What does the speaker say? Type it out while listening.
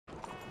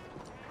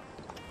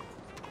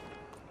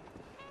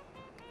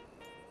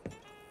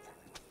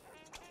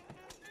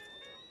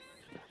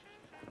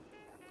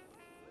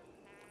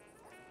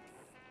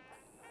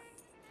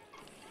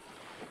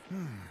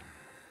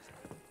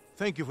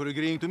Thank you for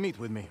agreeing to meet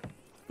with me.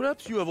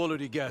 Perhaps you have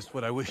already guessed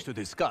what I wish to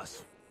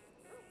discuss.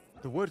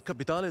 The word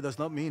capitale does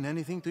not mean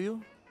anything to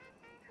you?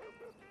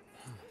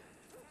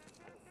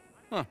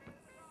 Huh.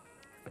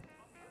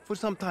 For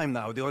some time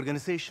now, the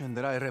organization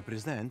that I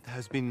represent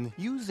has been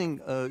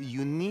using a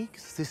unique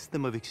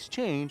system of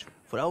exchange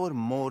for our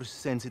more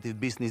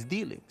sensitive business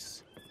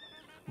dealings.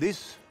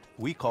 This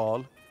we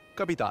call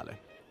capitale.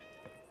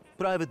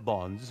 Private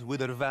bonds with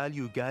their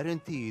value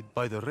guaranteed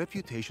by the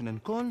reputation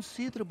and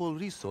considerable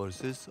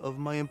resources of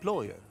my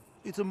employer.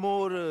 It's a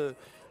more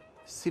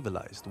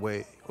civilized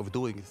way of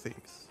doing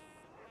things.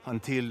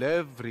 Until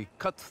every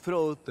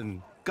cutthroat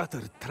and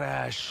gutter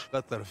trash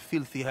got their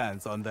filthy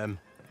hands on them,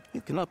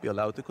 it cannot be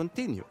allowed to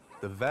continue.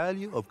 The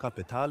value of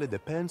capitale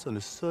depends on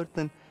a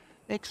certain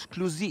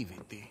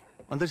exclusivity.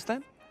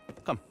 Understand?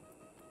 Come.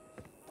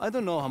 I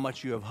don't know how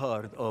much you have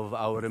heard of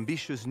our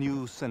ambitious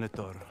new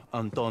senator,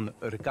 Anton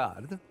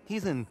Ricard.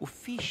 He's an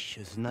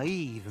officious,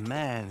 naive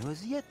man who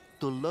has yet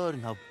to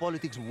learn how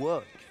politics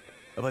work.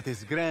 But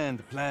his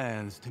grand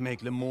plans to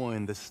make Le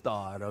Moyne the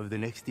star of the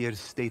next year's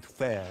state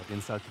fair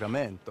in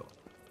Sacramento.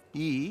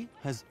 He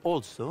has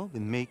also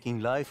been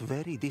making life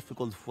very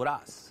difficult for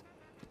us.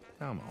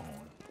 Come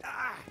on.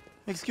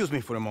 Excuse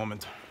me for a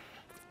moment.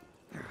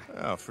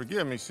 Oh,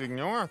 forgive me,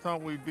 Signor. I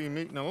thought we'd be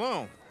meeting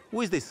alone.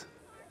 Who is this?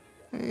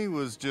 He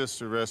was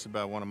just arrested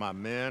by one of my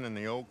men in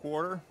the old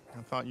quarter.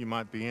 I thought you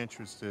might be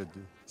interested to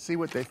see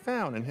what they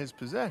found in his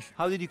possession.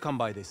 How did you come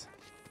by this?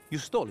 You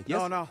stole it, yes?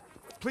 No, no.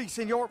 Please,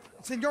 Signor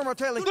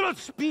Martelli. Do not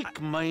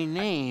speak my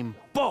name,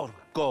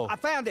 porco! I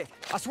found it.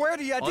 I swear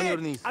to you, I did. On your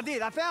knees. I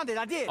did. I found it.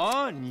 I did.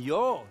 On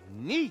your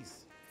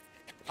knees!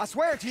 I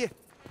swear to you.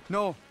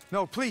 No,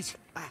 no, please.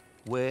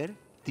 Where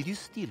did you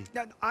steal it?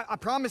 I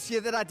promise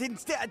you that I didn't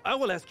steal. I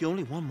will ask you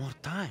only one more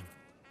time.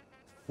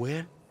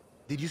 Where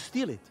did you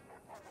steal it?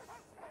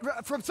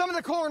 From some of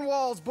the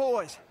Cornwall's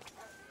boys.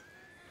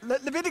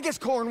 Leviticus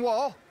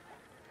Cornwall.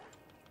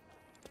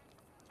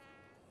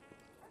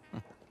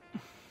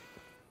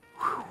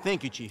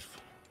 Thank you, Chief.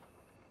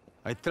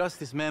 I trust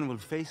this man will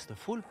face the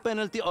full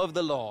penalty of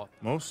the law.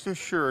 Most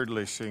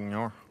assuredly,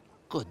 Signor.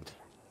 Good.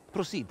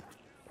 Proceed.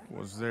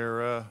 Was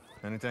there,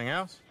 anything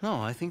else? No,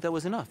 I think that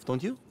was enough,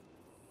 don't you?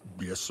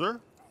 Yes,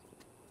 sir.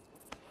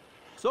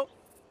 So,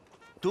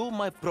 to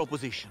my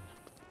proposition.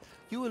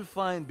 You will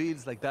find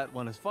bills like that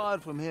one as far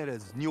from here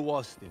as New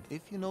Austin,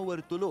 if you know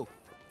where to look.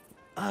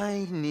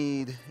 I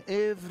need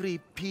every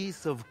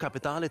piece of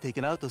capitale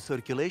taken out of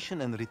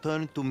circulation and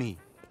returned to me.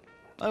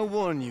 I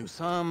warn you,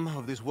 some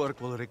of this work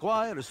will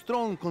require a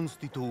strong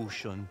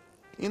constitution.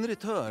 In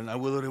return, I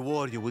will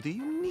reward you with a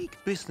unique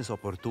business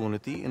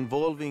opportunity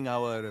involving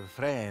our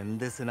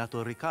friend,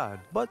 Senator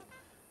Ricard. But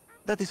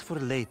that is for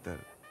later.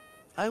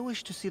 I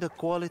wish to see the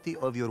quality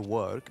of your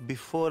work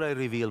before I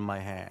reveal my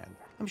hand.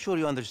 I'm sure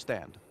you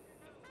understand.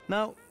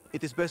 Now,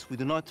 it is best we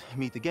do not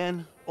meet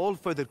again. All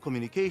further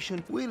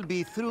communication will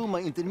be through my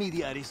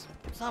intermediaries.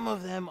 Some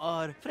of them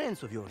are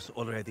friends of yours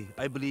already.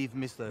 I believe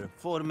Mr.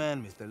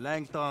 Foreman, Mr.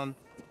 Langton.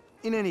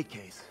 In any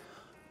case,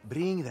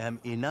 bring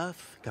them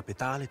enough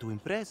capitale to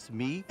impress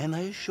me, and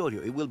I assure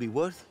you it will be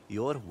worth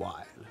your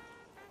while.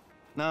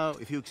 Now,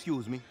 if you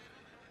excuse me,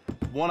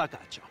 buona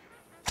caccia.